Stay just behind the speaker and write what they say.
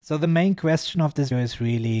So the main question of this video is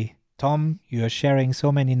really, Tom, you are sharing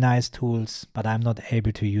so many nice tools, but I'm not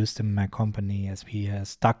able to use them in my company as we are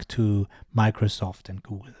stuck to Microsoft and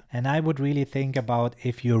Google. And I would really think about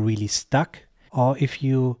if you're really stuck or if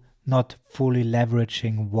you're not fully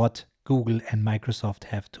leveraging what Google and Microsoft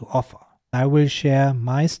have to offer. I will share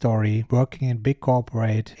my story working in big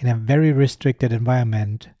corporate in a very restricted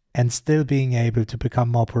environment and still being able to become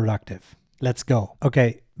more productive. Let's go.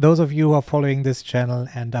 Okay, those of you who are following this channel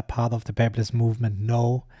and are part of the paperless movement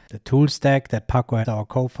know the tool stack that Paco, our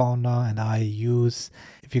co-founder, and I use.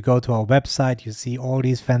 If you go to our website, you see all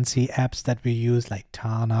these fancy apps that we use like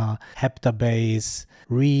Tana, Heptabase,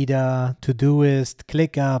 Reader, Todoist,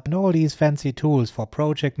 ClickUp, and all these fancy tools for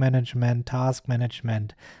project management, task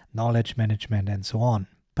management, knowledge management, and so on.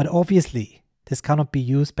 But obviously, this cannot be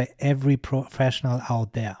used by every professional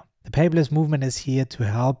out there. The paperless movement is here to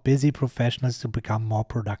help busy professionals to become more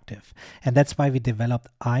productive. And that's why we developed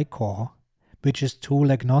iCore, which is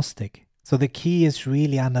tool agnostic. So the key is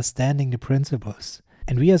really understanding the principles.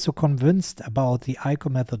 And we are so convinced about the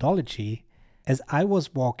iCore methodology as I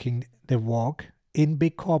was walking the walk in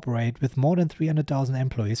big corporate with more than 300,000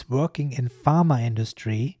 employees working in pharma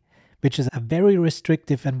industry, which is a very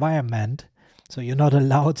restrictive environment. So you're not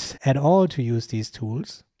allowed at all to use these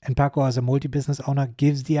tools. And Paco, as a multi-business owner,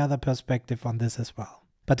 gives the other perspective on this as well.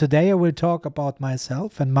 But today I will talk about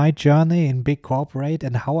myself and my journey in big corporate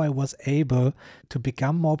and how I was able to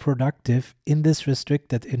become more productive in this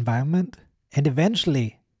restricted environment and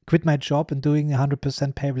eventually quit my job and doing 100%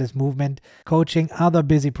 paperless movement, coaching other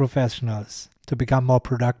busy professionals to become more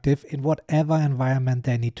productive in whatever environment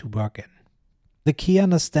they need to work in. The key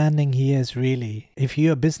understanding here is really, if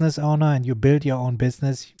you're a business owner and you build your own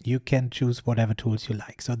business, you can choose whatever tools you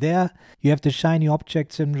like. So there you have the shiny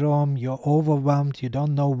object syndrome, you're overwhelmed, you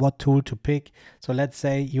don't know what tool to pick. So let's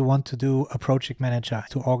say you want to do a project manager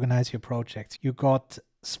to organize your projects. You got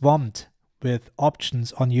swamped with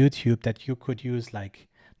options on YouTube that you could use like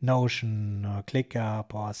Notion or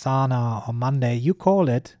ClickUp or Asana or Monday, you call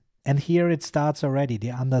it. And here it starts already, the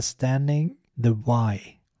understanding the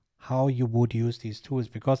why. How you would use these tools,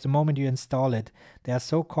 because the moment you install it, they are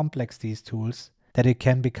so complex, these tools, that it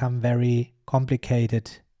can become very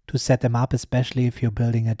complicated to set them up, especially if you're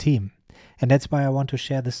building a team. And that's why I want to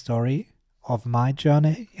share the story of my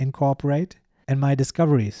journey in corporate and my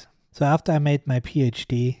discoveries. So after I made my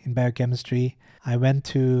PhD in biochemistry, I went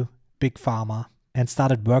to Big Pharma and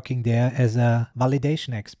started working there as a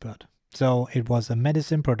validation expert. So it was a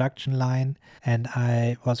medicine production line and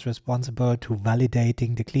I was responsible to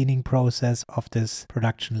validating the cleaning process of this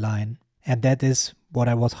production line. And that is what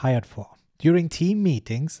I was hired for. During team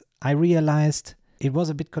meetings, I realized it was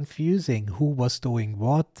a bit confusing who was doing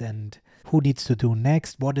what and who needs to do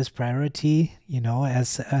next, what is priority,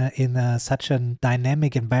 as in such a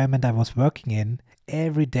dynamic environment I was working in.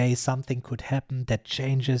 Every day something could happen that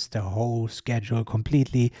changes the whole schedule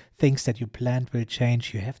completely. Things that you planned will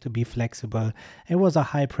change. You have to be flexible. It was a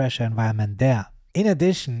high pressure environment there. In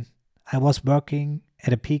addition, I was working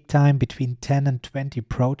at a peak time between 10 and 20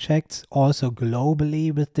 projects, also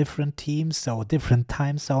globally with different teams, so different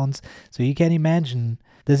time zones. So you can imagine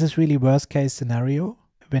this is really worst case scenario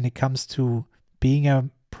when it comes to being a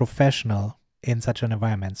professional in such an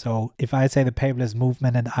environment. So if I say the paperless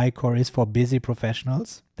movement and iCore is for busy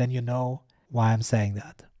professionals, then you know why I'm saying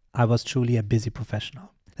that. I was truly a busy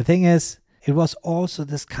professional. The thing is, it was also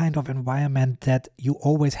this kind of environment that you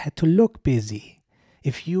always had to look busy.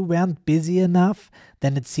 If you weren't busy enough,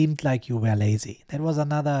 then it seemed like you were lazy. That was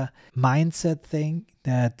another mindset thing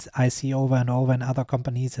that I see over and over in other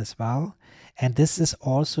companies as well. And this is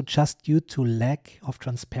also just due to lack of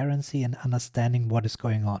transparency and understanding what is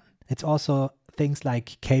going on. It's also things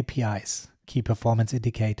like KPIs, key performance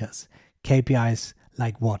indicators, KPIs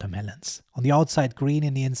like watermelons. On the outside green,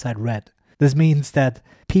 in the inside red. This means that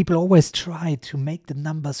people always try to make the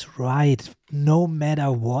numbers right, no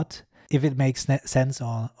matter what, if it makes sense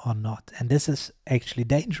or not. And this is actually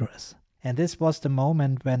dangerous. And this was the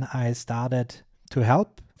moment when I started to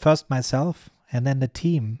help first myself and then the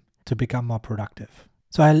team to become more productive.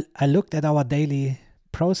 So I looked at our daily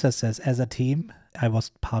processes as a team. I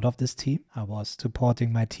was part of this team. I was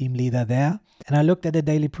supporting my team leader there. And I looked at the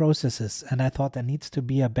daily processes and I thought there needs to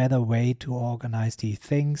be a better way to organize these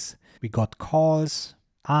things. We got calls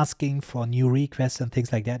asking for new requests and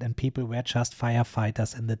things like that. And people were just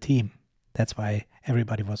firefighters in the team. That's why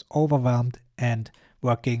everybody was overwhelmed and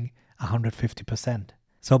working 150%.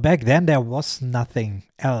 So back then there was nothing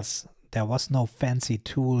else. There was no fancy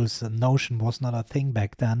tools. Notion was not a thing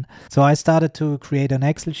back then. So I started to create an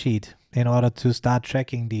Excel sheet in order to start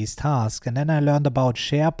tracking these tasks. And then I learned about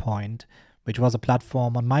SharePoint, which was a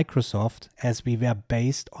platform on Microsoft, as we were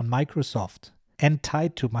based on Microsoft and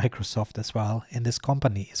tied to Microsoft as well in this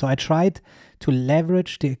company. So I tried to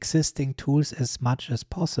leverage the existing tools as much as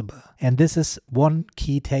possible. And this is one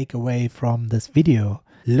key takeaway from this video.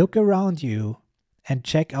 Look around you and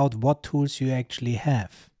check out what tools you actually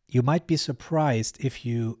have. You might be surprised if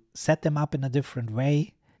you set them up in a different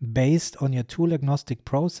way based on your tool agnostic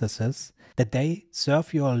processes, that they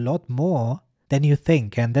serve you a lot more than you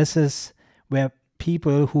think. And this is where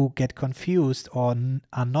people who get confused or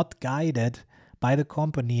are not guided by the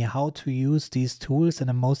company how to use these tools in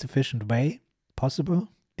the most efficient way possible,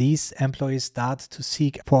 these employees start to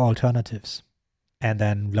seek for alternatives and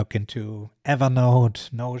then look into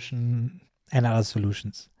Evernote, Notion, and other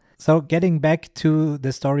solutions. So getting back to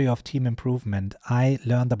the story of team improvement, I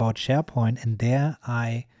learned about SharePoint, and there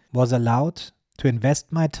I was allowed to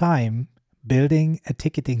invest my time building a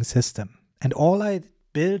ticketing system. And all I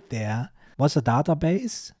built there was a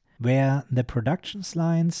database where the production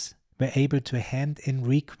lines were able to hand in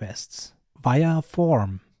requests via a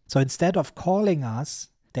form. So instead of calling us,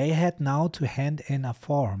 they had now to hand in a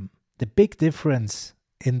form. The big difference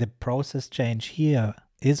in the process change here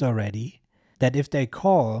is already that if they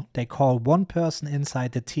call one person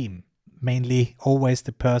inside the team, mainly always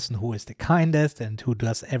the person who is the kindest and who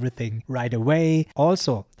does everything right away.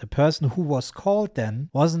 Also, the person who was called then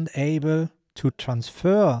wasn't able to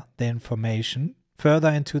transfer the information further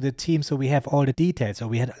into the team, so we have all the details. So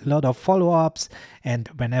we had a lot of follow-ups, and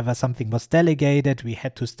whenever something was delegated, we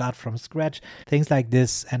had to start from scratch, things like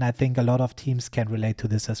this. And I think a lot of teams can relate to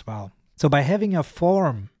this as well. So by having a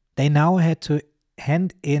form, they now had to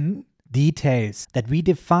hand in details that we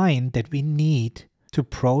defined that we need to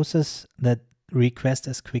process that request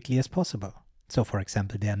as quickly as possible. So for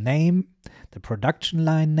example, their name, the production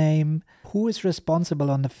line name, who is responsible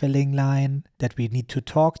on the filling line that we need to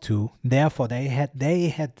talk to. Therefore, they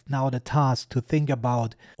had now the task to think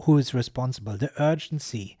about who is responsible, the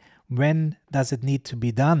urgency, when does it need to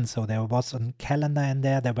be done. So there was a calendar in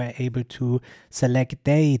there. They were able to select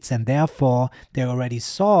dates, and therefore they already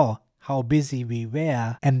saw how busy we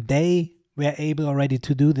were, and they were able already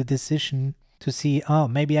to do the decision to see,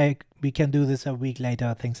 maybe we can do this a week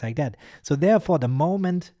later, things like that. So therefore, the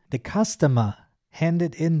moment the customer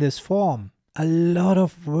handed in this form, a lot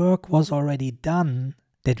of work was already done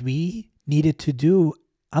that we needed to do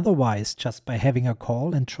otherwise, just by having a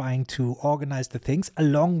call and trying to organize the things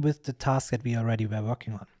along with the task that we already were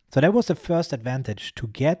working on. So that was the first advantage, to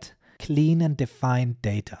get clean and defined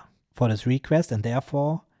data for this request, and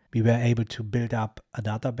therefore we were able to build up a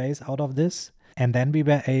database out of this. And then we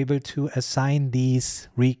were able to assign these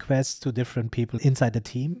requests to different people inside the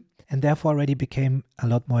team, and therefore already became a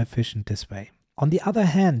lot more efficient this way. On the other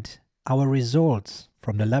hand, our results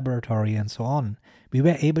from the laboratory and so on, we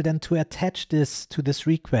were able then to attach this to this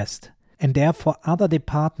request. And therefore other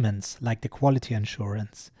departments like the quality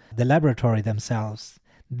assurance, the laboratory themselves,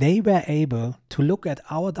 they were able to look at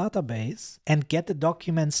our database and get the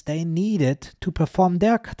documents they needed to perform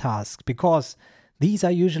their task, because these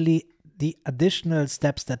are usually the additional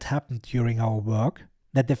steps that happen during our work,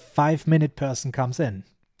 that the 5-minute person comes in,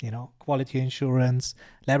 quality assurance,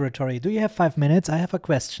 laboratory. Do you have 5 minutes? I have a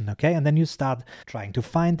question, okay? And then you start trying to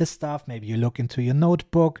find the stuff. Maybe you look into your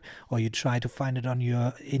notebook, or you try to find it in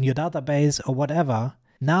your database or whatever.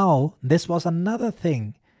 Now, this was another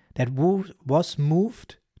thing that was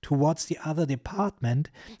moved towards the other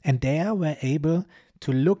department, and they were able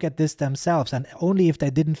to look at this themselves, and only if they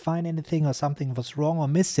didn't find anything or something was wrong or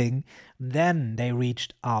missing, then they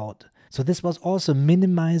reached out. So this was also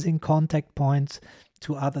minimizing contact points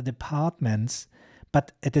to other departments,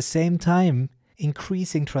 but at the same time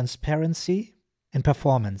increasing transparency and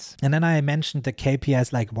performance. And then I mentioned the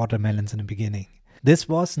KPIs like watermelons in the beginning. This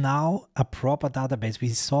was now a proper database. We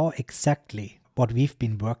saw exactly what we've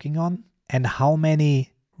been working on and how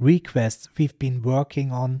many requests we've been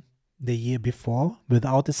working on the year before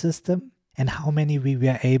without the system, and how many we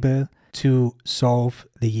were able to solve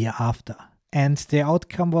the year after. And the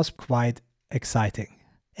outcome was quite exciting,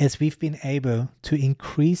 as we've been able to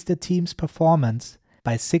increase the team's performance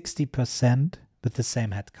by 60% with the same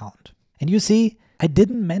headcount. And you see, I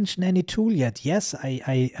didn't mention any tool yet. Yes,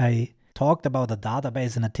 I talked about a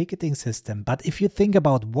database and a ticketing system, but if you think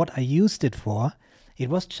about what I used it for, it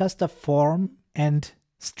was just a form and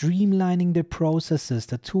streamlining the processes,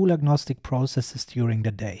 the tool agnostic processes during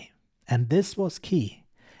the day. And this was key.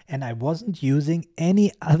 And I wasn't using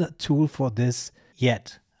any other tool for this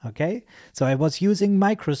yet. Okay, so I was using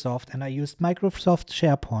Microsoft, and I used Microsoft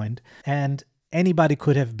SharePoint, and anybody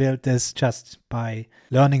could have built this just by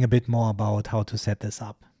learning a bit more about how to set this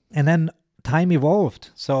up. And then time evolved.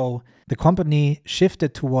 So the company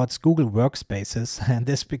shifted towards Google Workspaces, and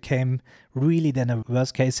this became really then a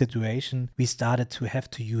worst case situation. We started to have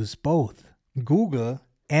to use both Google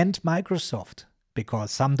and Microsoft,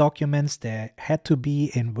 because some documents, they had to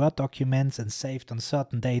be in Word documents and saved on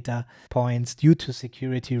certain data points due to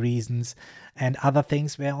security reasons, and other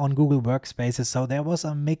things were on Google Workspaces. So there was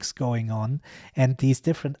a mix going on, and these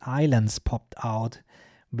different islands popped out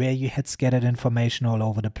where you had scattered information all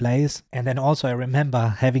over the place. And then also I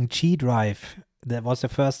remember having G Drive. That was the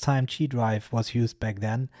first time G Drive was used back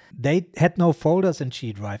then. They had no folders in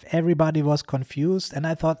G Drive. Everybody was confused. And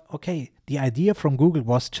I thought, okay, the idea from Google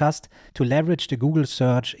was just to leverage the Google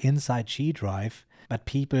search inside G Drive, but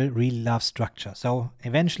people really love structure. So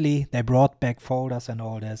eventually they brought back folders and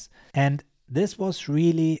all this. And this was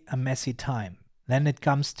really a messy time. Then it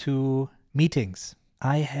comes to meetings.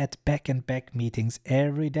 I had back-and-back meetings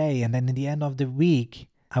every day, and then in the end of the week,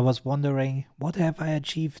 I was wondering, what have I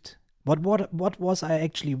achieved? What was I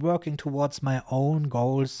actually working towards my own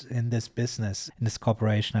goals in this business, in this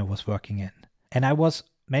corporation I was working in? And I was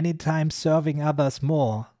many times serving others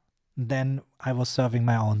more than I was serving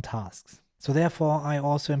my own tasks. So therefore, I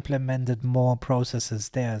also implemented more processes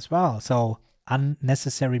there as well. So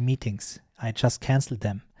unnecessary meetings, I just canceled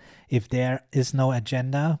them. If there is no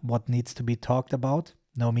agenda, what needs to be talked about,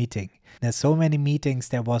 no meeting. There's so many meetings,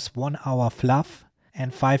 there was 1 hour fluff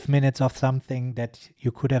and 5 minutes of something that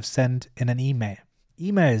you could have sent in an email.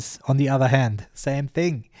 Emails, on the other hand, same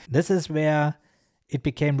thing. This is where it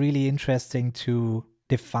became really interesting to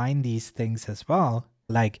define these things as well.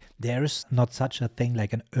 Like, there is not such a thing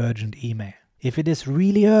like an urgent email. If it is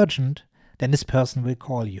really urgent, then this person will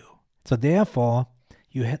call you. So therefore,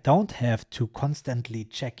 you don't have to constantly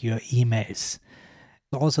check your emails.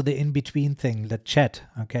 Also the in-between thing, the chat,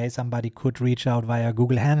 okay? Somebody could reach out via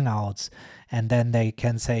Google Hangouts and then they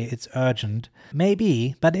can say it's urgent.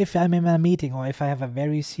 Maybe, but if I'm in a meeting or if I have a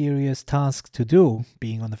very serious task to do,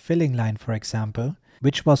 being on the filling line, for example,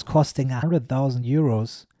 which was costing 100,000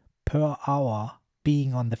 euros per hour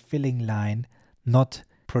being on the filling line, not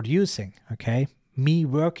producing, okay? Me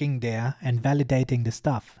working there and validating the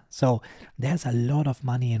stuff. So there's a lot of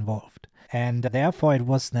money involved. And therefore, it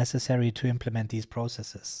was necessary to implement these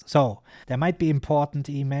processes. So there might be important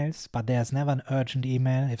emails, but there's never an urgent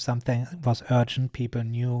email. If something was urgent, people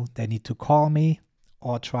knew they need to call me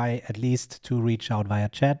or try at least to reach out via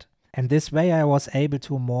chat. And this way, I was able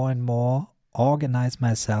to more and more organize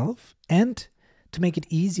myself and to make it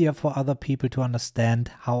easier for other people to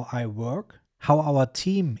understand how I work, how our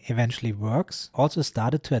team eventually works. Also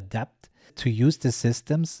started to adapt to use the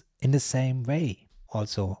systems in the same way.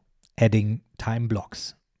 Also adding time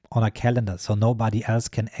blocks on a calendar so nobody else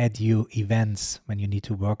can add you events when you need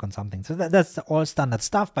to work on something. So that's all standard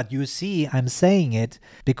stuff, but you see, I'm saying it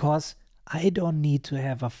because I don't need to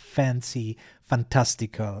have a fancy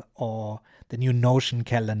Fantastical or the new Notion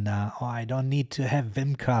calendar, or I don't need to have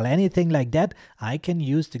Vimcal, anything like that. I can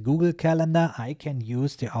use the Google Calendar, I can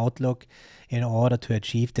use the Outlook in order to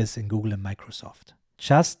achieve this in Google and Microsoft.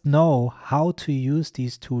 Just know how to use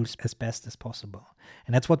these tools as best as possible.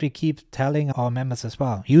 And that's what we keep telling our members as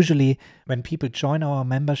well. Usually when people join our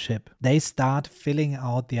membership, they start filling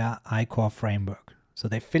out their iCore framework. So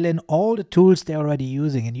they fill in all the tools they're already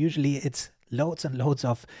using. And usually it's loads and loads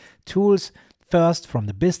of tools. First from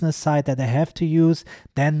the business side that they have to use,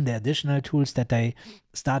 then the additional tools that they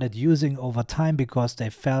started using over time because they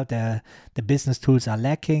felt the business tools are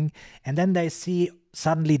lacking. And then they see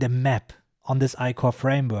suddenly the map on this iCore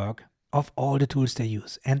framework of all the tools they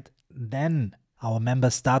use. And then our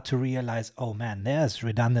members start to realize, oh man, there's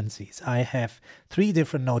redundancies. I have 3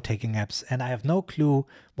 different note-taking apps and I have no clue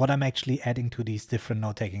what I'm actually adding to these different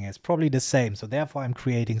note-taking apps. Probably the same. So therefore I'm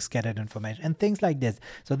creating scattered information and things like this.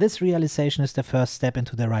 So this realization is the first step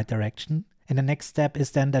into the right direction. And the next step is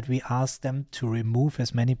then that we ask them to remove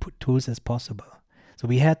as many tools as possible. So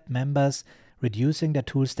we had members reducing their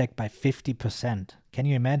tool stack by 50%. Can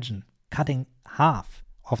you imagine? Cutting half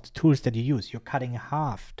of the tools that you use. You're cutting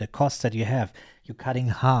half the costs that you have. You're cutting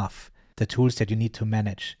half the tools that you need to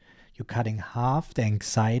manage. You're cutting half the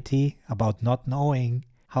anxiety about not knowing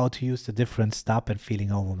how to use the different stuff and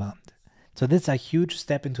feeling overwhelmed. So this is a huge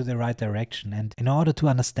step into the right direction. And in order to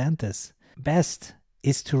understand this, best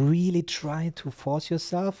is to really try to force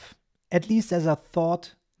yourself, at least as a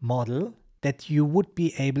thought model, that you would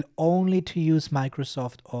be able only to use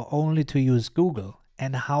Microsoft or only to use Google,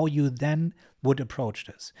 and how you then would approach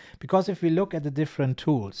this. Because if we look at the different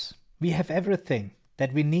tools, we have everything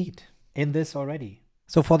that we need in this already.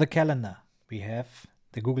 So for the calendar, we have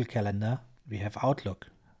the Google Calendar, we have Outlook,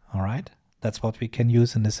 all right? That's what we can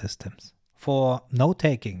use in the systems. For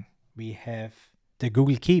note-taking, we have the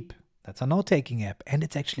Google Keep. That's a note-taking app, and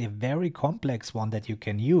it's actually a very complex one that you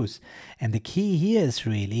can use. And the key here is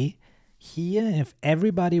really, here, if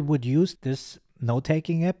everybody would use this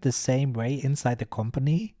note-taking app the same way inside the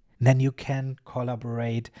company, then you can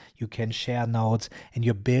collaborate, you can share notes, and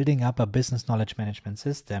you're building up a business knowledge management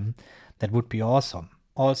system that would be awesome.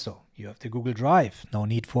 Also, you have the Google Drive, no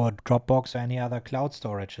need for Dropbox or any other cloud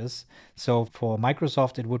storages. So for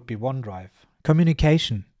Microsoft, it would be OneDrive.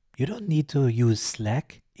 Communication. You don't need to use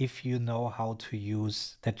Slack if you know how to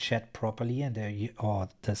use the chat properly and or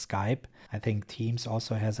the Skype. I think Teams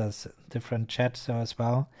also has a different chat as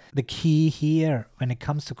well. The key here when it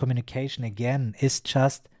comes to communication again is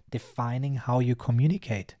just defining how you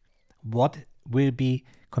communicate. What will be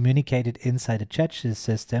communicated inside the chat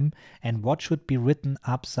system and what should be written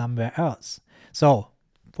up somewhere else. So,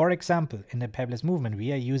 for example, in the paperless movement,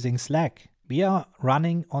 we are using Slack. We are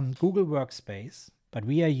running on Google Workspace, but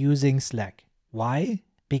we are using Slack. Why?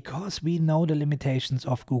 Because we know the limitations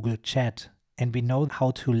of Google Chat and we know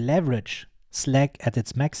how to leverage Slack at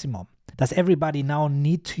its maximum. Does everybody now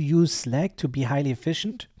need to use Slack to be highly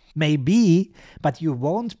efficient? Maybe, but you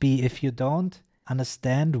won't be if you don't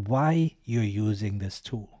understand why you're using this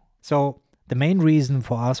tool. So the main reason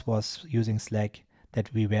for us was using Slack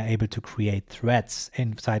that we were able to create threads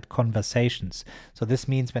inside conversations. So this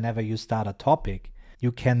means whenever you start a topic,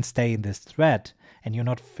 you can stay in this thread and you're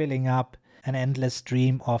not filling up an endless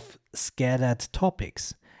stream of scattered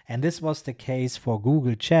topics. And this was the case for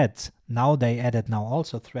Google Chats. Now they added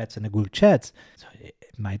also threads in the Google Chats. So it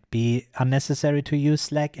might be unnecessary to use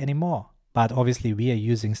Slack anymore. But obviously we are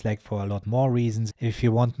using Slack for a lot more reasons. If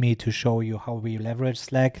you want me to show you how we leverage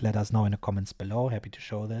Slack, let us know in the comments below. Happy to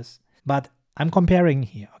show this. But I'm comparing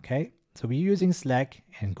here, okay? So we're using Slack.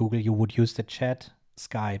 In Google, you would use the chat,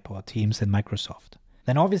 Skype or Teams in Microsoft.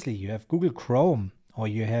 Then obviously you have Google Chrome or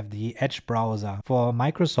you have the Edge browser for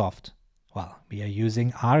Microsoft. Well, we are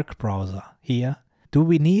using Arc browser here. Do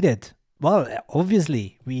we need it? Well,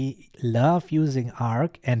 obviously, we love using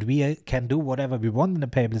Arc and we can do whatever we want in the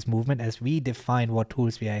paperless movement as we define what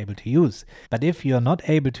tools we are able to use. But if you're not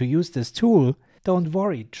able to use this tool, don't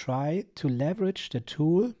worry. Try to leverage the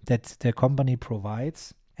tool that the company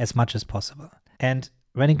provides as much as possible. And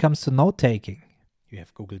when it comes to note-taking, you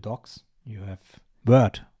have Google Docs, you have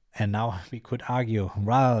Word. And now we could argue,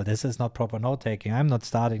 well, this is not proper note-taking. I'm not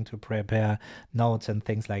starting to prepare notes and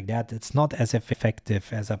things like that. It's not as effective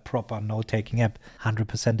as a proper note-taking app.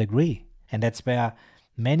 100% agree. And that's where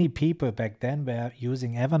many people back then were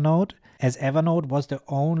using Evernote, as Evernote was the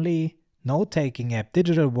only note-taking app,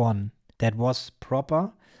 digital one, that was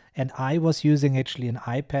proper. And I was using actually an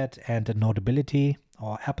iPad and a Notability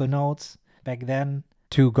or Apple Notes back then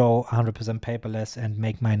to go 100% paperless and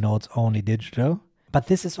make my notes only digital. But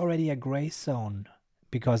this is already a gray zone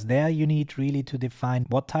because there you need really to define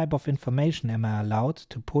what type of information am I allowed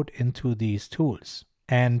to put into these tools.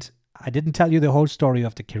 And I didn't tell you the whole story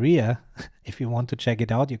of the career. If you want to check it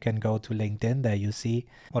out, you can go to LinkedIn. There you see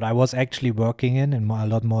what I was actually working in a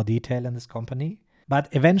lot more detail in this company. But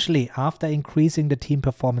eventually, after increasing the team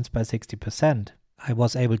performance by 60%, I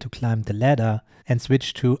was able to climb the ladder and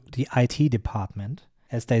switch to the IT department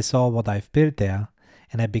as they saw what I've built there.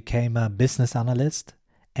 And I became a business analyst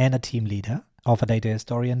and a team leader of a data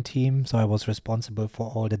historian team. So I was responsible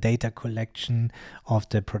for all the data collection of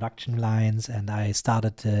the production lines. And I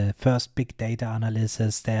started the first big data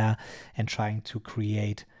analysis there and trying to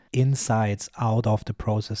create insights out of the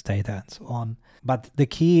process data and so on. But the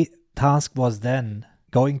key task was then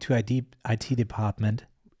going to IT department.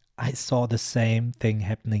 I saw the same thing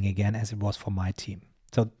happening again as it was for my team.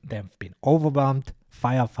 So they've been overwhelmed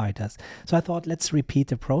firefighters. So I thought, let's repeat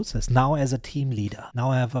the process now as a team leader.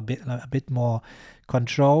 Now I have a bit more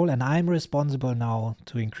control and I'm responsible now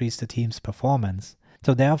to increase the team's performance.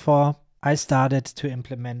 So therefore, I started to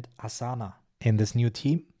implement Asana in this new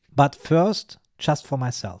team. But first, just for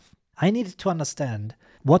myself. I needed to understand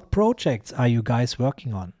what projects are you guys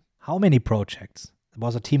working on? How many projects? It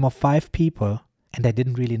was a team of 5 people and I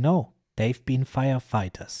didn't really know. They've been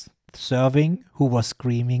firefighters. Serving who was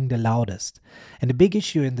screaming the loudest. And the big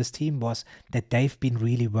issue in this team was that they've been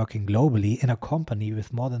really working globally in a company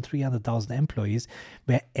with more than 300,000 employees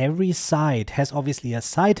where every site has obviously a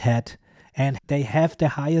site head and they have the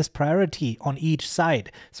highest priority on each site.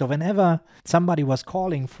 So whenever somebody was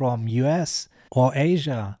calling from US or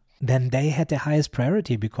Asia, then they had the highest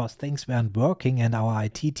priority because things weren't working and our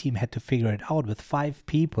IT team had to figure it out with 5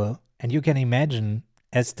 people. And you can imagine,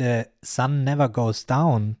 as the sun never goes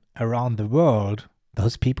down around the world,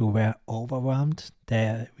 those people were overwhelmed.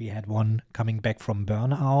 We had one coming back from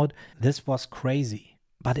burnout. This was crazy.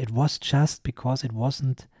 But it was just because it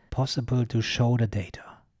wasn't possible to show the data.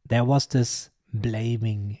 There was this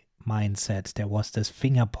blaming mindset. There was this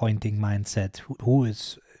finger pointing mindset.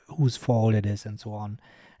 Whose fault it is and so on.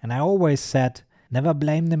 And I always said, never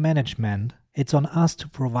blame the management. It's on us to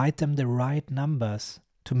provide them the right numbers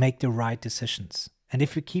to make the right decisions. And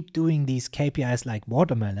if we keep doing these KPIs like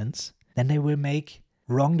watermelons, then they will make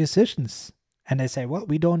wrong decisions. And they say, well,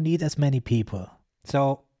 we don't need as many people.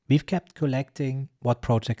 So we've kept collecting what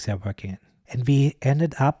projects they're working in. And we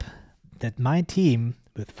ended up that my team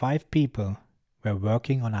with 5 people were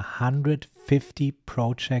working on 150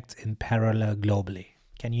 projects in parallel globally.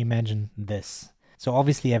 Can you imagine this? So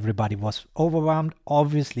obviously everybody was overwhelmed.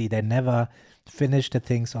 Obviously they never finished the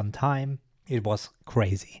things on time. It was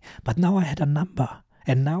crazy. But now I had a number.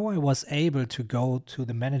 And now I was able to go to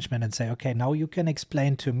the management and say, okay, now you can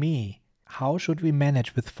explain to me, how should we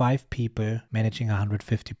manage with 5 people managing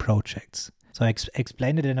 150 projects? So I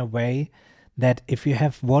explained it in a way that if you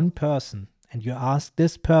have one person and you ask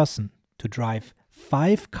this person to drive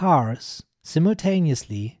 5 cars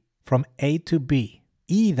simultaneously from A to B,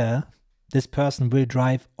 either this person will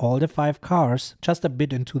drive all the 5 cars just a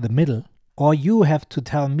bit into the middle, or you have to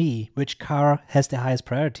tell me which car has the highest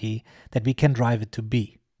priority that we can drive it to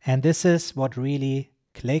B. And this is what really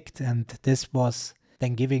clicked, and this was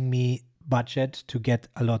then giving me budget to get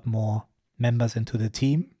a lot more members into the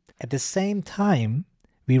team. At the same time,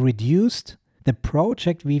 we reduced the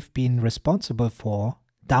project we've been responsible for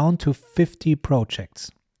down to 50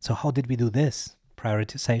 projects. So how did we do this?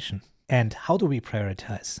 Prioritization. And how do we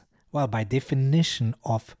prioritize? Well, by definition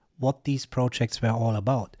of what these projects were all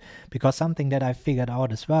about. Because something that I figured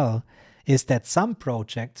out as well is that some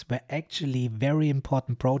projects were actually very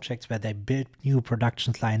important projects where they built new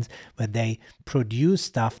production lines, where they produce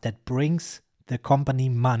stuff that brings the company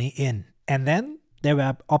money in. And then there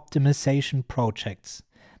were optimization projects.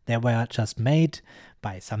 They were just made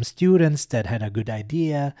by some students that had a good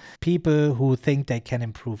idea, people who think they can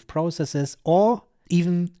improve processes, or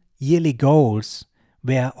even yearly goals,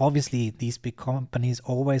 where obviously these big companies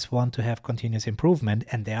always want to have continuous improvement,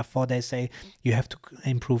 and therefore they say you have to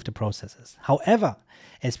improve the processes. However,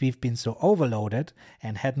 as we've been so overloaded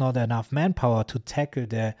and had not enough manpower to tackle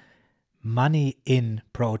the money in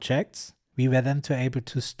projects, we were then able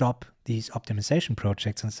to stop these optimization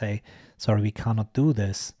projects and say, sorry, we cannot do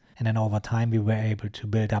this. And then over time, we were able to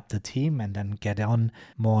build up the team and then get on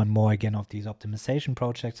more and more again of these optimization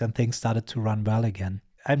projects, and things started to run well again.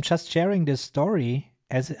 I'm just sharing this story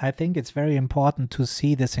as I think it's very important to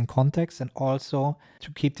see this in context, and also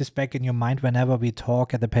to keep this back in your mind whenever we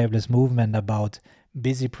talk at the Paperless Movement about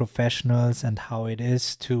busy professionals and how it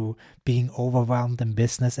is to being overwhelmed in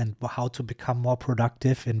business and how to become more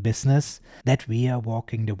productive in business, that we are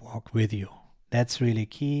walking the walk with you. That's really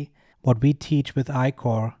key. What we teach with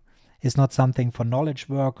iCore is not something for knowledge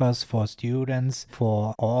workers, for students,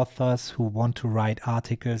 for authors who want to write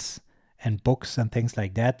articles and books and things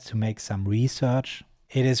like that to make some research.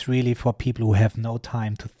 It is really for people who have no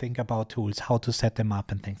time to think about tools, how to set them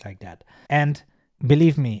up and things like that. And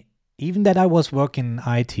believe me, even that I was working in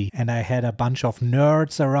IT and I had a bunch of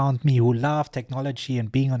nerds around me who love technology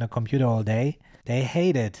and being on a computer all day, they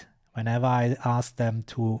hated whenever I asked them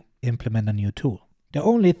to implement a new tool. The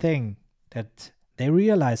only thing that they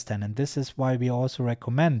realized then, and this is why we also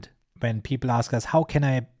recommend when people ask us, how can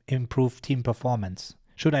I improve team performance?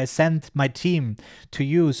 Should I send my team to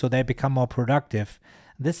you so they become more productive?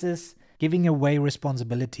 This is giving away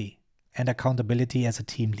responsibility and accountability as a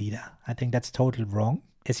team leader. I think that's totally wrong.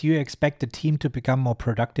 As you expect the team to become more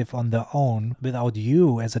productive on their own without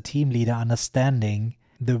you as a team leader understanding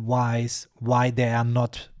the whys, why they are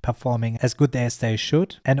not performing as good as they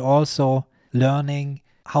should, and also learning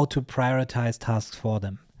how to prioritize tasks for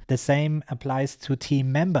them. The same applies to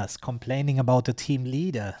team members complaining about the team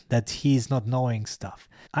leader that he's not knowing stuff.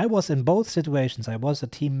 I was in both situations. I was a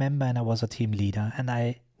team member and I was a team leader, and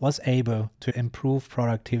I was able to improve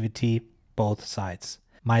productivity both sides.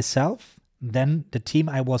 Myself, then the team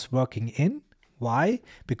I was working in. Why?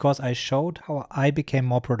 Because I showed how I became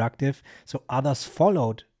more productive, so others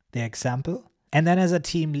followed the example. And then as a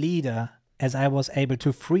team leader, as I was able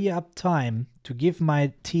to free up time to give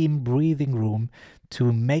my team breathing room,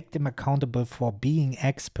 to make them accountable for being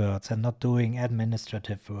experts and not doing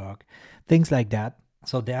administrative work, things like that.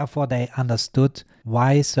 So therefore they understood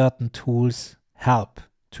why certain tools help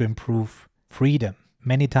to improve freedom.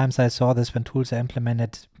 Many times I saw this when tools are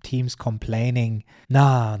implemented, teams complaining,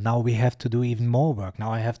 now we have to do even more work.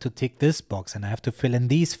 Now I have to tick this box and I have to fill in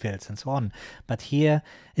these fields and so on. But here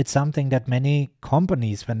it's something that many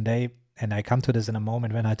companies, and I come to this in a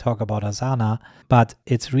moment when I talk about Asana, but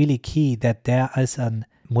it's really key that there is a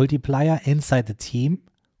multiplier inside the team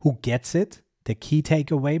who gets it, the key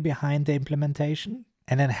takeaway behind the implementation,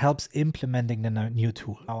 and then helps implementing the new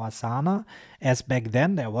tool. Our Asana, as back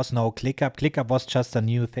then, there was no ClickUp. ClickUp was just a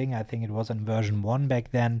new thing. I think it was in version 1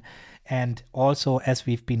 back then. And also, as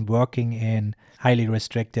we've been working in highly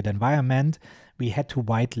restricted environment, we had to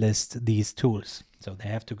whitelist these tools. So they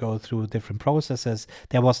have to go through different processes.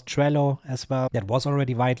 There was Trello as well that was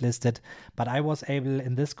already whitelisted, but I was able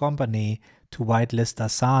in this company to whitelist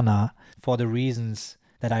Asana for the reasons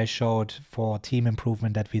that I showed for team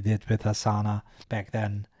improvement that we did with Asana back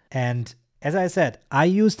then. And as I said, I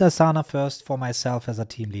used Asana first for myself as a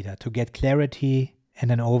team leader to get clarity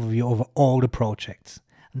and an overview over all the projects.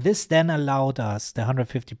 This then allowed us, the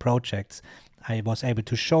 150 projects, I was able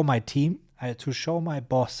to show my team, to show my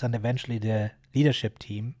boss and eventually the leadership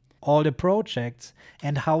team all the projects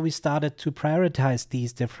and how we started to prioritize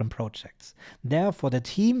these different projects. Therefore, the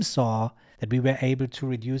team saw that we were able to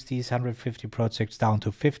reduce these 150 projects down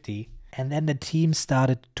to 50. And then the team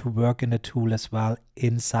started to work in the tool as well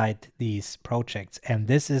inside these projects. And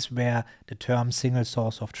this is where the term single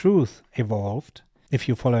source of truth evolved. If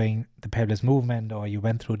you're following the paperless movement or you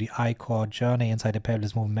went through the I-Core journey inside the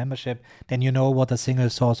paperless movement membership, then you know what a single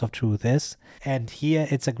source of truth is. And here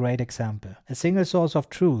it's a great example. A single source of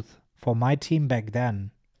truth for my team back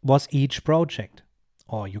then was each project,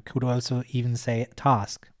 or you could also even say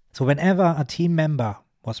task. So whenever a team member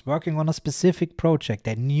was working on a specific project,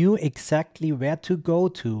 they knew exactly where to go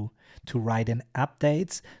to write in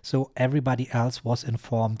updates, so everybody else was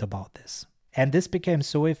informed about this. And this became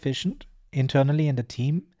so efficient internally in the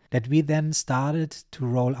team that we then started to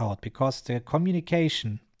roll out, because the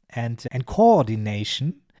communication and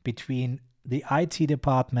coordination between the IT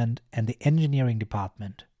department and the engineering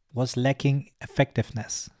department was lacking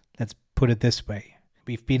effectiveness. Let's put it this way.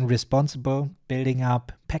 We've been responsible building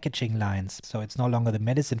up packaging lines. So it's no longer the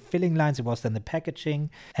medicine filling lines, it was then the packaging.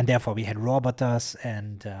 And therefore we had robots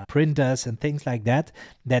and printers and things like that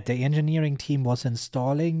the engineering team was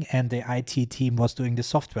installing and the IT team was doing the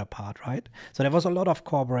software part, right? So there was a lot of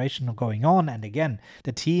cooperation going on. And again,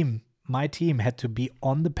 my team had to be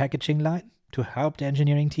on the packaging line to help the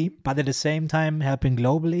engineering team, but at the same time helping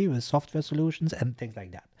globally with software solutions and things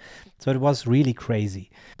like that. So it was really crazy.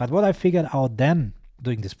 But what I figured out then,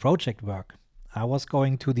 doing this project work, I was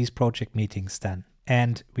going to these project meetings then.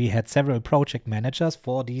 And we had several project managers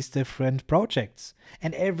for these different projects.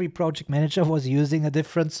 And every project manager was using a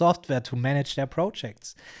different software to manage their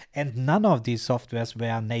projects. And none of these softwares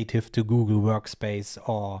were native to Google Workspace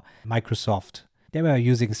or Microsoft. They were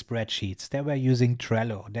using spreadsheets. They were using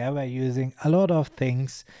Trello. They were using a lot of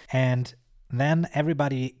things. And then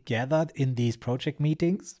everybody gathered in these project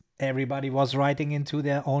meetings. Everybody was writing into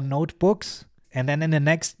their own notebooks. And then in the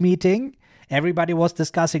next meeting, everybody was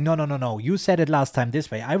discussing, no, you said it last time this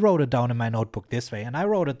way. I wrote it down in my notebook this way, and I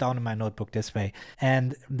wrote it down in my notebook this way.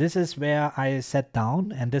 And this is where I sat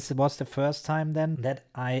down, and this was the first time then that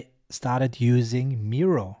I started using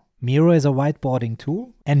Miro. Miro is a whiteboarding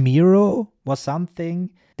tool, and Miro was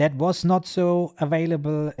something that was not so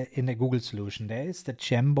available in the Google solution. There is the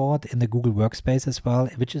Jamboard in the Google Workspace as well,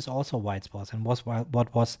 which is also whiteboards and was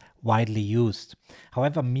what was widely used.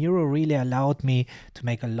 However, Miro really allowed me to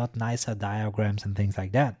make a lot nicer diagrams and things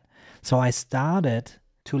like that. So I started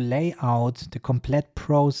to lay out the complete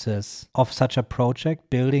process of such a project,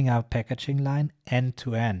 building a packaging line end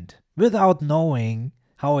to end, without knowing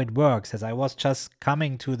how it works, as I was just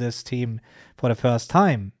coming to this team for the first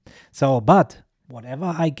time. But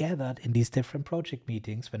whatever I gathered in these different project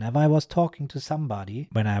meetings, whenever I was talking to somebody,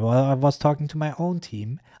 when I was talking to my own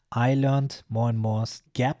team, I learned more and more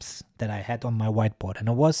gaps that I had on my whiteboard. And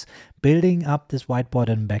I was building up this whiteboard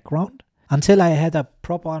in the background until I had a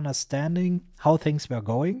proper understanding how things were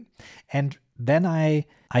going. And then I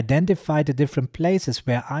identified the different places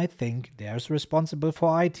where I think there's responsible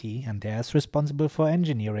for IT and there's responsible for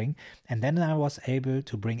engineering. And then I was able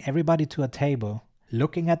to bring everybody to a table,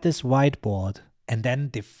 looking at this whiteboard, and then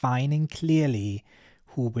defining clearly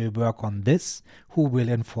who will work on this, who will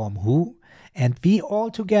inform who. And we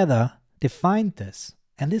all together defined this.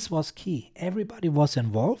 And this was key. Everybody was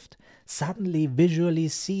involved, suddenly visually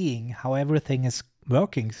seeing how everything is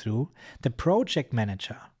working through. The project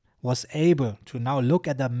manager was able to now look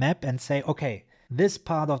at the map and say, okay, this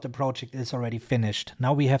part of the project is already finished.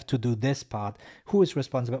 Now we have to do this part. Who is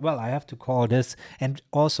responsible? Well, I have to call this. And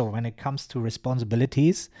also when it comes to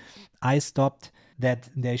responsibilities, I stopped that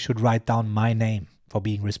they should write down my name for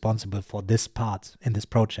being responsible for this part in this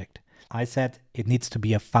project. I said it needs to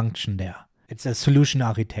be a function there. It's a solution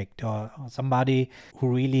architect or somebody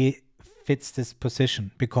who really fits this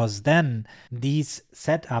position, because then these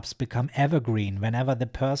setups become evergreen. Whenever the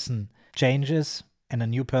person changes, and a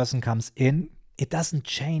new person comes in, it doesn't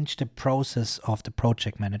change the process of the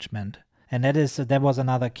project management. And that was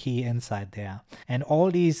another key insight there. And all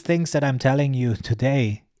these things that I'm telling you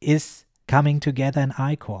today is coming together in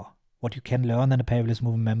iCore, what you can learn in the Paperless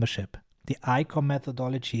Movement membership. The iCore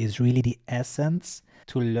methodology is really the essence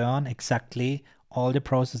to learn exactly all the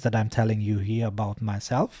process that I'm telling you here about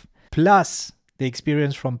myself, plus the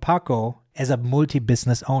experience from Paco as a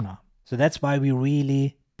multi-business owner. So that's why we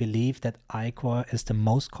really believe that iCore is the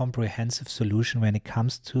most comprehensive solution when it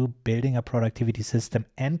comes to building a productivity system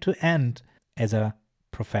end-to-end as a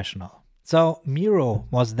professional. So Miro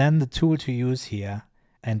was then the tool to use here.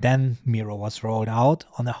 And then Miro was rolled out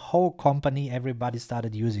on the whole company. Everybody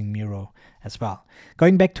started using Miro as well.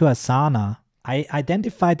 Going back to Asana, I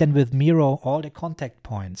identified then with Miro all the contact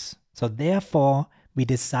points. So therefore, we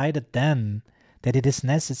decided then that it is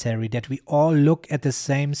necessary that we all look at the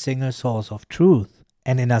same single source of truth.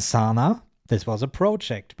 And in Asana, this was a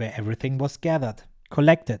project where everything was gathered,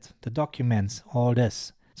 collected, the documents, all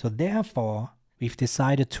this. So therefore, we've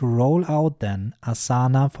decided to roll out then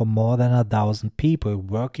Asana for more than 1,000 people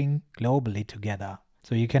working globally together.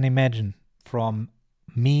 So you can imagine from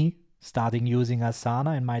me starting using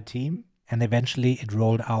Asana in my team, and eventually it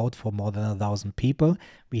rolled out for more than 1,000 people.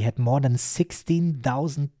 We had more than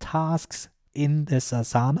 16,000 tasks in this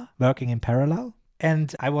Asana working in parallel.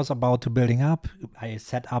 And I was about to building up. I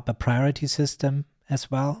set up a priority system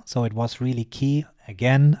as well. So it was really key.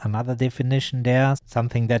 Again, another definition there,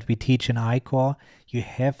 something that we teach in iCore. You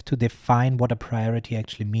have to define what a priority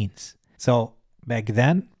actually means. So back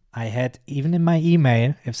then, I had, even in my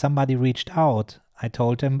email, if somebody reached out, I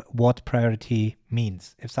told them what priority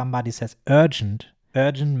means. If somebody says urgent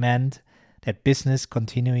meant that business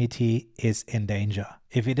continuity is in danger.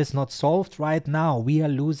 If it is not solved right now, we are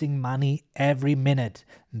losing money every minute.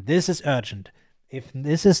 This is urgent. If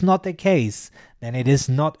this is not the case, then it is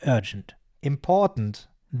not urgent. Important.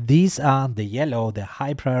 These are the yellow, the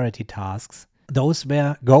high priority tasks. Those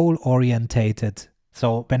were goal orientated.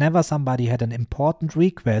 So whenever somebody had an important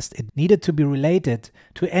request, it needed to be related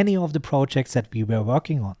to any of the projects that we were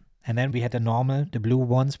working on. And then we had the blue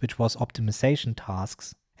ones, which was optimization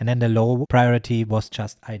tasks. And then the low priority was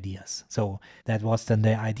just ideas. So that was then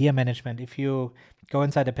the idea management. If you go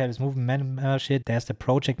inside the Paperless Movement membership, there's the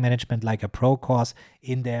project management like a pro course.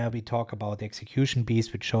 In there, we talk about the execution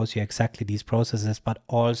piece, which shows you exactly these processes, but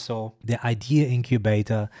also the idea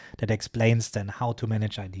incubator that explains then how to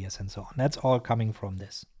manage ideas and so on. That's all coming from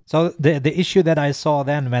this. So the issue that I saw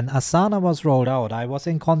then when Asana was rolled out, I was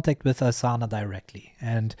in contact with Asana directly,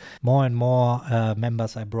 and more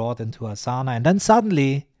members I brought into Asana. And then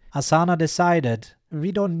suddenly Asana decided,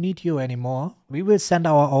 we don't need you anymore. We will send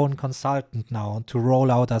our own consultant now to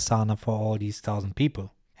roll out Asana for all these 1,000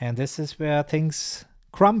 people. And this is where things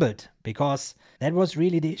crumbled, because that was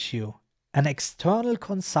really the issue. An external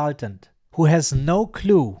consultant who has no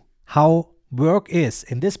clue how work is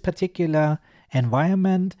in this particular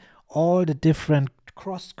environment, all the different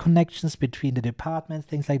cross connections between the departments,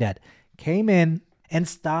 things like that, came in and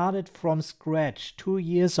started from scratch 2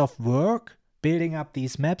 years of work, building up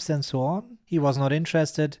these maps and so on. He was not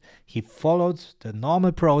interested. He followed the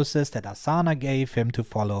normal process that Asana gave him to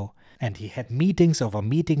follow. And he had meetings over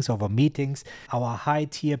meetings over meetings. Our high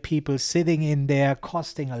tier people sitting in there,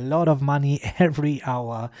 costing a lot of money every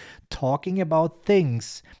hour, talking about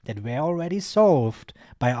things that were already solved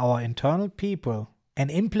by our internal people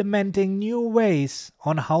and implementing new ways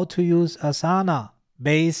on how to use Asana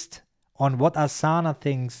based on what Asana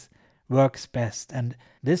thinks works best. And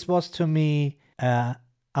this was to me a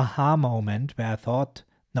aha moment where I thought,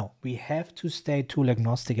 no, we have to stay tool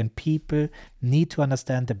agnostic, and people need to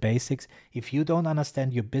understand the basics. If you don't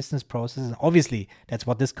understand your business processes, obviously that's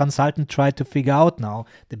what this consultant tried to figure out now,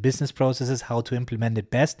 the business processes, how to implement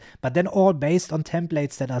it best, but then all based on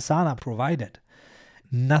templates that Asana provided.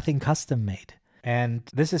 Nothing custom made. And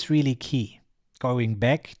this is really key. Going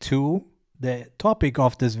back to the topic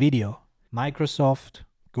of this video, Microsoft,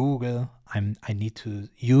 Google, I need to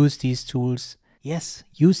use these tools. Yes,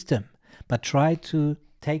 use them, but try to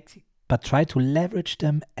leverage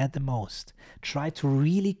them at the most. Try to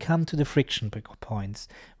really come to the friction points.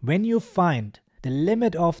 When you find the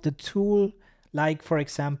limit of the tool, like for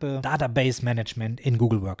example, database management in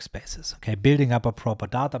Google Workspaces, okay, building up a proper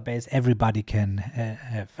database, everybody can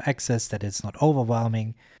have access, that it's not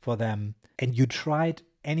overwhelming for them. And you tried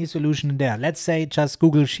any solution in there. Let's say just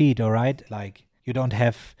Google Sheet, all right? Like you don't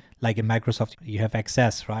have, like in Microsoft, you have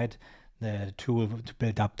Access, right? The tool to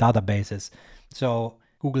build up databases. So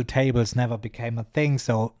Google Tables never became a thing.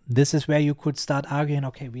 So this is where you could start arguing,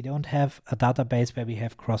 okay, we don't have a database where we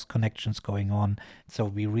have cross connections going on. So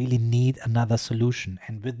we really need another solution.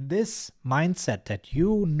 And with this mindset that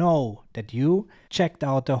you know that you checked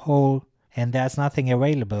out the whole and there's nothing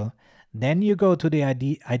available, then you go to the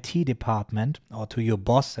IT department or to your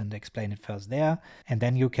boss and explain it first there. And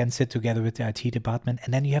then you can sit together with the IT department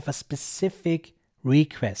and then you have a specific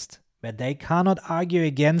request where they cannot argue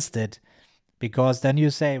against it, because then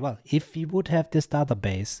you say, well, if we would have this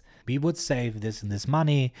database, we would save this and this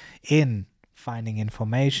money in finding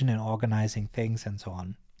information and organizing things and so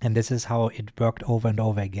on. And this is how it worked over and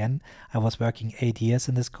over again. I was working 8 years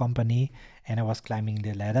in this company and I was climbing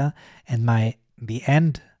the ladder, and the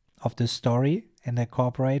end of the story in the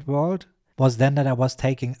corporate world was then that I was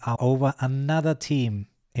taking over another team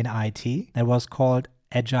in IT that was called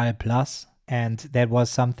Agile Plus. And that was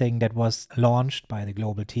something that was launched by the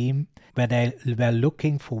global team where they were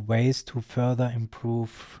looking for ways to further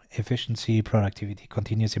improve efficiency, productivity,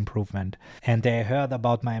 continuous improvement. And they heard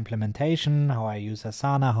about my implementation, how I use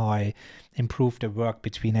Asana, how I improve the work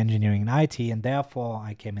between engineering and IT. And therefore,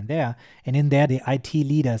 I came in there. And in there, the IT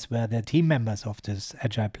leaders were the team members of this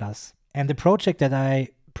Agile Plus. And the project that I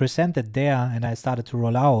presented there and I started to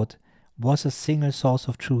roll out was a single source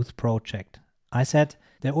of truth project. I said,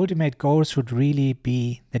 the ultimate goal should really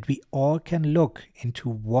be that we all can look into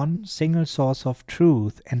one single source of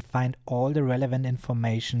truth and find all the relevant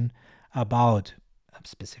information about a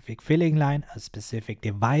specific filling line, a specific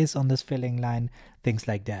device on this filling line, things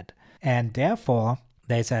like that. And therefore,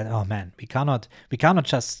 they said, oh man, we cannot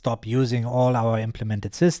just stop using all our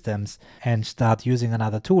implemented systems and start using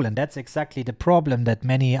another tool. And that's exactly the problem that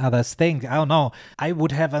many others think. I don't know, I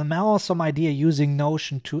would have an awesome idea using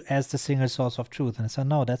Notion as the single source of truth. And I said,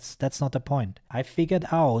 no, that's not the point. I figured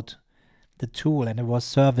out the tool, and it was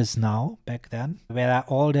ServiceNow back then, where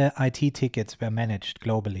all the IT tickets were managed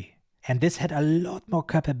globally. And this had a lot more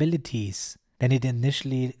capabilities than it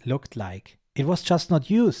initially looked like. It was just not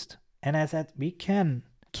used. And I said, we can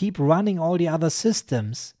keep running all the other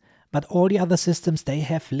systems, but all the other systems, they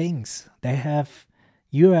have links. They have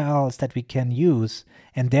URLs that we can use.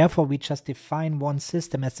 And therefore, we just define one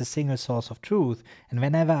system as the single source of truth. And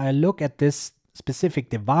whenever I look at this specific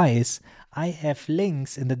device, I have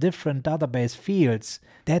links in the different database fields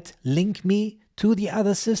that link me to the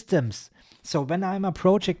other systems. So when I'm a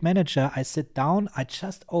project manager, I sit down, I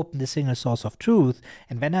just open the single source of truth,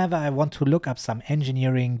 and whenever I want to look up some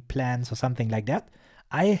engineering plans or something like that,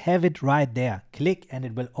 I have it right there. Click and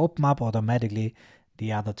it will open up automatically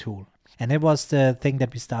the other tool. And it was the thing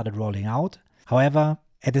that we started rolling out. However,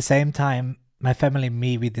 at the same time, my family and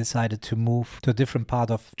me, we decided to move to a different part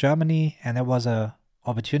of Germany, and there was an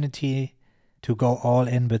opportunity to go all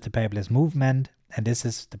in with the paperless movement. And this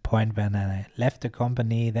is the point when I left the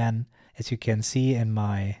company then. As you can see in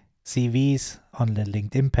my CVs on the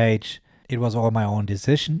LinkedIn page, it was all my own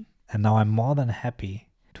decision. And now I'm more than happy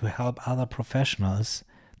to help other professionals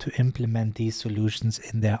to implement these solutions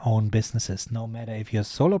in their own businesses, no matter if you're a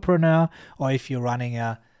solopreneur or if you're running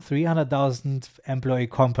a 300,000 employee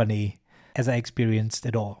company, as I experienced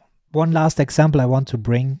it all. One last example I want to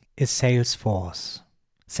bring is Salesforce.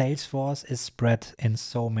 Salesforce is spread in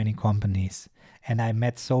so many companies. And I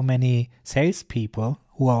met so many salespeople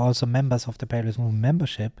who are also members of the Paperless Movement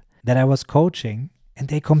membership that I was coaching, and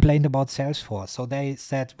they complained about Salesforce. So they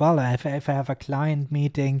said, well, if I have a client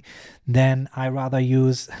meeting, then I rather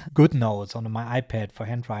use GoodNotes on my iPad for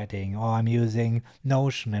handwriting, or I'm using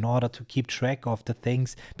Notion in order to keep track of the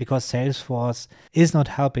things because Salesforce is not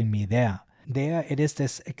helping me there. There it is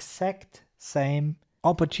this exact same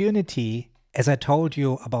opportunity as I told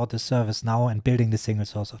you about the ServiceNow and building the single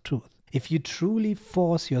source of truth. If you truly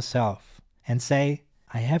force yourself and say,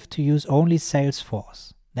 I have to use only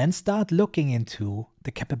Salesforce, then start looking into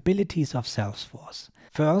the capabilities of Salesforce.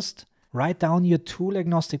 First, write down your tool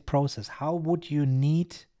agnostic process. How would you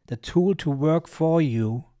need the tool to work for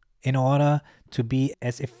you in order to be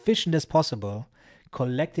as efficient as possible,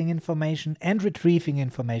 collecting information and retrieving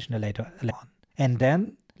information later on? And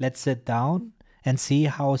then let's sit down and see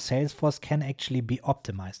how Salesforce can actually be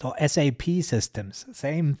optimized. Or SAP systems,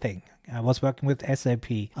 same thing. I was working with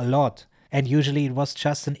SAP a lot. And usually it was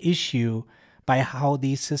just an issue by how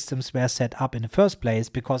these systems were set up in the first place,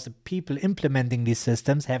 because the people implementing these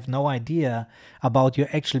systems have no idea about your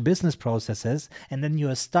actual business processes. And then you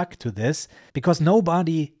are stuck to this because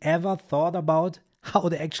nobody ever thought about how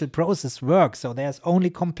the actual process works. So there's only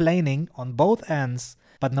complaining on both ends,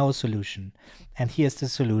 but no solution. And here's the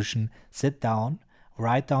solution. Sit down,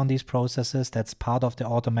 write down these processes. That's part of the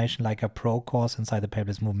automation, like a pro course inside the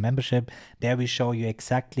Paperless Movement membership. There we show you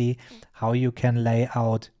exactly how you can lay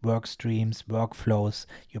out work streams, workflows,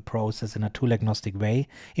 your process in a tool agnostic way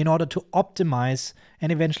in order to optimize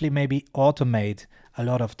and eventually maybe automate a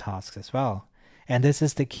lot of tasks as well. And this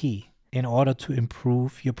is the key in order to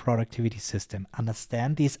improve your productivity system.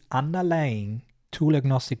 Understand these underlying tool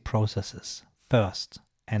agnostic processes first,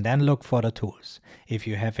 and then look for the tools. If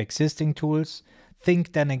you have existing tools,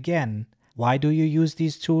 think then again, why do you use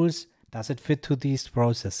these tools? Does it fit to these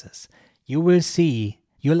processes? You will see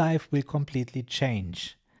your life will completely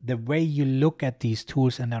change. The way you look at these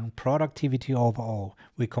tools and on productivity overall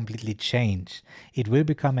will completely change. It will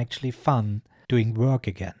become actually fun doing work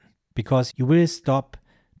again, because you will stop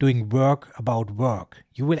doing work about work.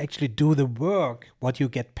 You will actually do the work what you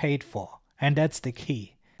get paid for. And that's the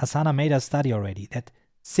key. Asana made a study already that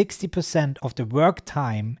 60% of the work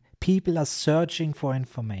time, people are searching for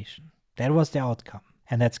information. That was the outcome.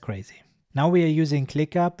 And that's crazy. Now we are using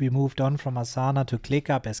ClickUp. We moved on from Asana to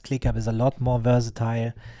ClickUp, as ClickUp is a lot more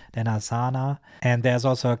versatile than Asana. And there's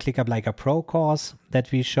also a ClickUp like a pro course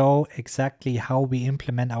that we show exactly how we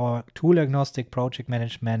implement our tool agnostic project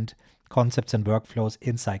management concepts and workflows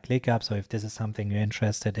inside ClickUp. So if this is something you're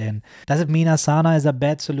interested in, does it mean Asana is a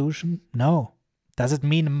bad solution? No. Does it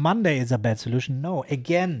mean Monday is a bad solution? No.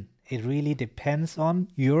 Again, it really depends on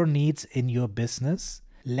your needs in your business.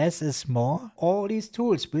 Less is more. All these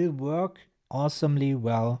tools will work awesomely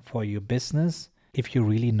well for your business if you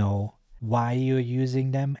really know why you're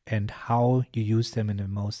using them and how you use them in the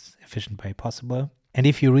most efficient way possible. And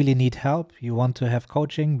if you really need help, you want to have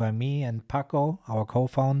coaching by me and Paco, our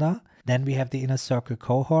co-founder, then we have the Inner Circle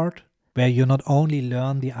cohort, where you not only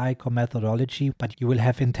learn the ICO methodology, but you will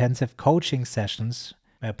have intensive coaching sessions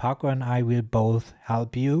where Paco and I will both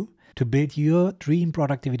help you to build your dream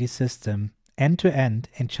productivity system end to end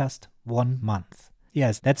in just 1 month.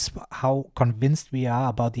 Yes, that's how convinced we are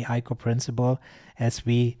about the ICO principle, as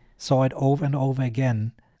we saw it over and over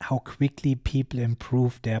again, how quickly people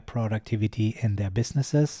improve their productivity in their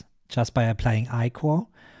businesses just by applying ICO.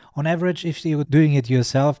 On average, if you're doing it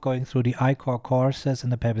yourself, going through the iCore courses in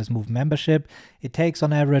the Paperless Move membership, it takes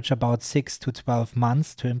on average about 6 to 12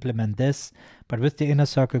 months to implement this. But with the Inner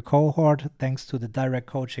Circle cohort, thanks to the direct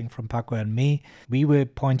coaching from Paco and me, we will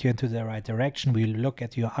point you into the right direction. We'll look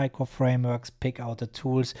at your iCore frameworks, pick out the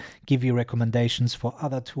tools, give you recommendations for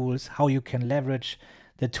other tools, how you can leverage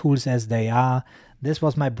the tools as they are. This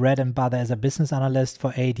was my bread and butter as a business analyst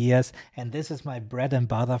for 8 years, and this is my bread and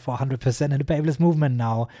butter for 100% in the paperless movement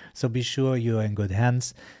now. So be sure you're in good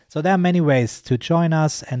hands. So there are many ways to join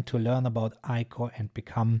us and to learn about ICO and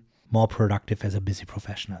become more productive as a busy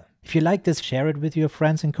professional. If you like this, share it with your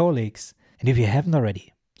friends and colleagues. And if you haven't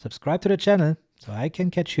already, subscribe to the channel so I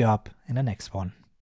can catch you up in the next one.